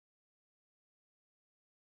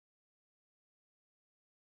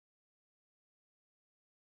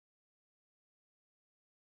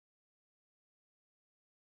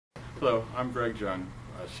Hello, I'm Greg Jung,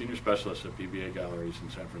 Senior Specialist at PBA Galleries in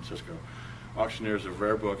San Francisco, auctioneers of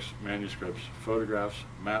rare books, manuscripts, photographs,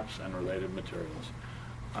 maps, and related materials.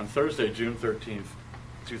 On Thursday, June 13th,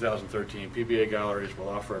 2013, PBA Galleries will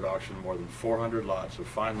offer at auction more than 400 lots of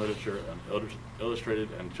fine literature and illustrated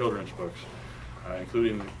and children's books,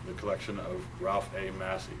 including the collection of Ralph A.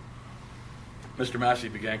 Massey. Mr. Massey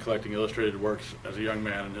began collecting illustrated works as a young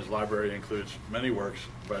man, and his library includes many works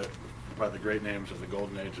by the great names of the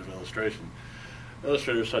golden age of illustration.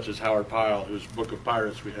 Illustrators such as Howard Pyle, whose Book of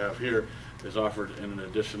Pirates we have here, is offered in an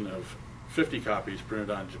edition of 50 copies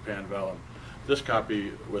printed on Japan vellum. This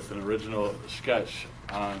copy with an original sketch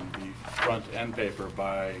on the front end paper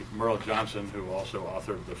by Merle Johnson, who also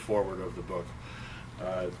authored the foreword of the book.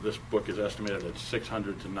 This book is estimated at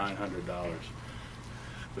 $600 to $900.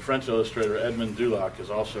 The French illustrator Edmond Dulac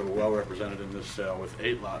is also well represented in this sale with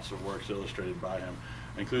 8 lots of works illustrated by him,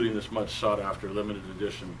 including this much sought-after limited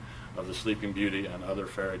edition of The Sleeping Beauty and Other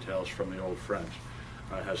Fairy Tales from the Old French.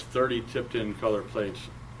 It has 30 tipped-in color plates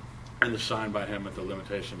and is signed by him with the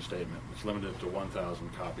limitation statement. It's limited to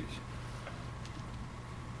 1,000 copies.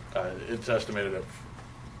 It's estimated at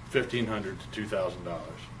 $1,500 to $2,000.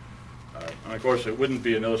 And of course, it wouldn't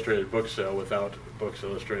be an illustrated book sale without books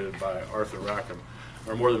illustrated by Arthur Rackham.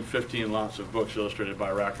 There are more than 15 lots of books illustrated by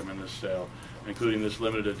Rackham in this sale, including this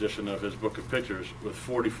limited edition of his Book of Pictures with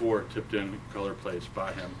 44 tipped-in color plates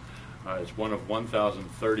by him. It's one of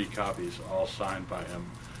 1,030 copies, all signed by him.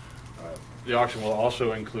 The auction will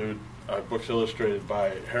also include books illustrated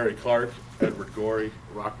by Harry Clark, Edward Gorey,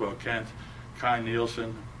 Rockwell Kent, Kai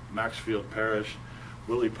Nielsen, Maxfield Parrish,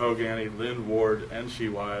 Willie Pogany, Lynn Ward, N.C.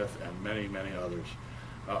 Wyeth, and many, many others.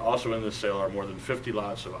 Also in this sale are more than 50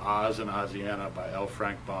 lots of Oz and Oziana by L.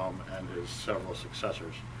 Frank Baum and his several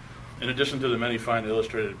successors. In addition to the many fine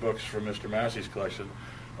illustrated books from Mr. Massey's collection,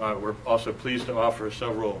 we're also pleased to offer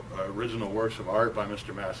several original works of art by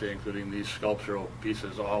Mr. Massey, including these sculptural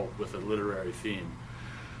pieces, all with a literary theme.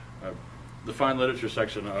 The fine literature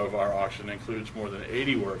section of our auction includes more than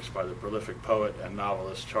 80 works by the prolific poet and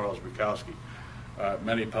novelist Charles Bukowski,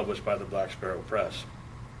 many published by the Black Sparrow Press.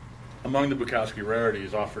 Among the Bukowski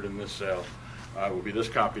rarities offered in this sale will be this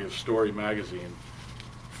copy of Story magazine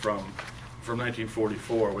from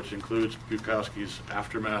 1944, which includes Bukowski's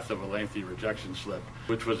Aftermath of a Lengthy Rejection Slip,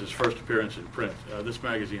 which was his first appearance in print. This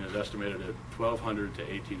magazine is estimated at $1,200 to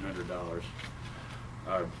 $1,800.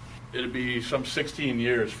 It'd be some 16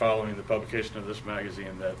 years following the publication of this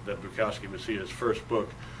magazine that Bukowski would see his first book,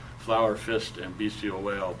 Flower Fist and Bestial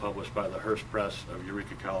Whale, published by the Hearst Press of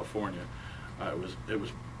Eureka, California.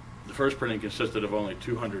 The first printing consisted of only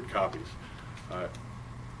 200 copies.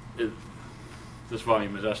 This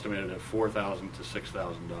volume is estimated at $4,000 to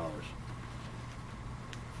 $6,000.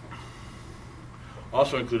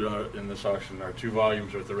 Also included in this auction are 2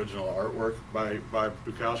 volumes with original artwork by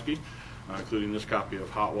Bukowski, including this copy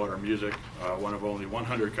of Hot Water Music, one of only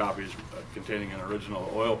 100 copies containing an original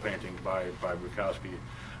oil painting by Bukowski,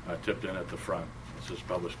 tipped in at the front. This is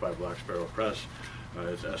published by Black Sparrow Press.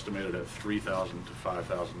 It's estimated at $3,000 to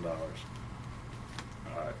 $5,000.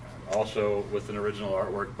 Also, with an original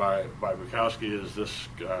artwork by Bukowski is this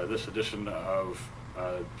edition of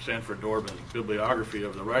Sanford Dorman's bibliography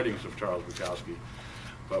of the writings of Charles Bukowski,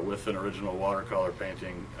 but with an original watercolor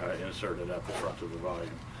painting inserted at the front of the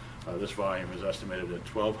volume. This volume is estimated at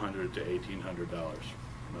 $1,200 to $1,800.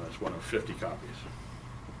 It's one of 50 copies.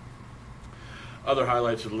 Other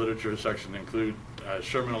highlights of the literature section include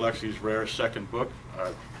Sherman Alexie's rare second book,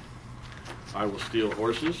 I Will Steal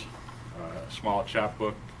Horses, a small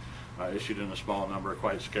chapbook issued in a small number,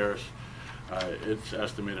 quite scarce. It's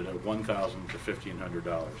estimated at $1,000 to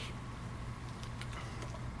 $1,500.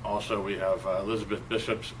 Also, we have Elizabeth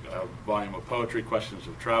Bishop's volume of poetry, Questions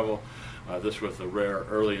of Travel, this with a rare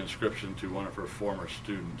early inscription to one of her former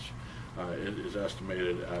students. It is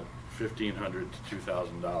estimated at $1,500 to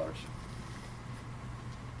 $2,000.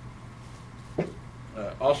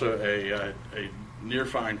 Also, a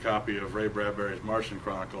near-fine copy of Ray Bradbury's Martian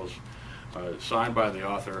Chronicles, signed by the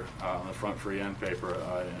author on the front free end paper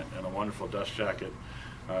in a wonderful dust jacket.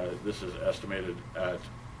 This is estimated at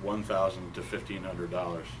 $1,000 to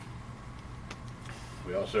 $1,500.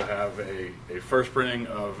 We also have a first printing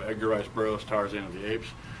of Edgar Rice Burroughs' Tarzan of the Apes,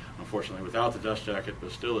 unfortunately without the dust jacket,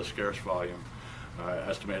 but still a scarce volume,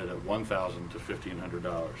 estimated at $1,000 to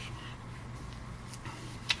 $1,500.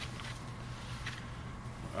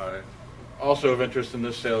 Also of interest in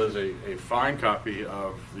this sale is a fine copy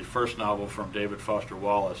of the first novel from David Foster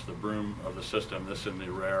Wallace, The Broom of the System. This in the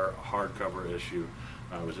rare hardcover issue.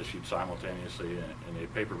 Was issued simultaneously in a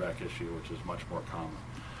paperback issue, which is much more common.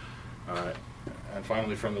 And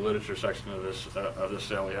finally, from the literature section of this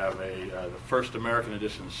sale, we have the first American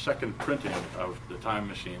edition, second printing of The Time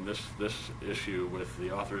Machine. This issue with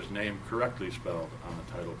the author's name correctly spelled on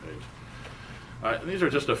the title page. And these are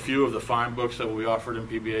just a few of the fine books that will be offered in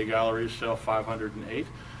PBA Galleries, sale 508.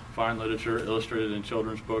 Fine literature, illustrated and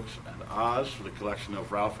children's books, and Oz, the collection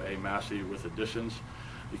of Ralph A. Massey with additions.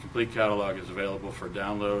 The complete catalog is available for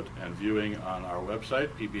download and viewing on our website,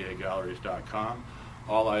 pbagalleries.com.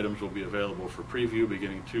 All items will be available for preview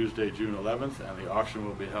beginning Tuesday, June 11th, and the auction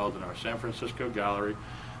will be held in our San Francisco gallery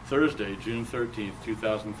Thursday, June 13th,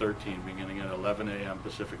 2013, beginning at 11 a.m.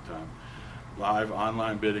 Pacific time. Live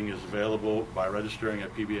online bidding is available by registering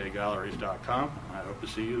at pbagalleries.com. I hope to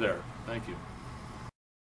see you there. Thank you.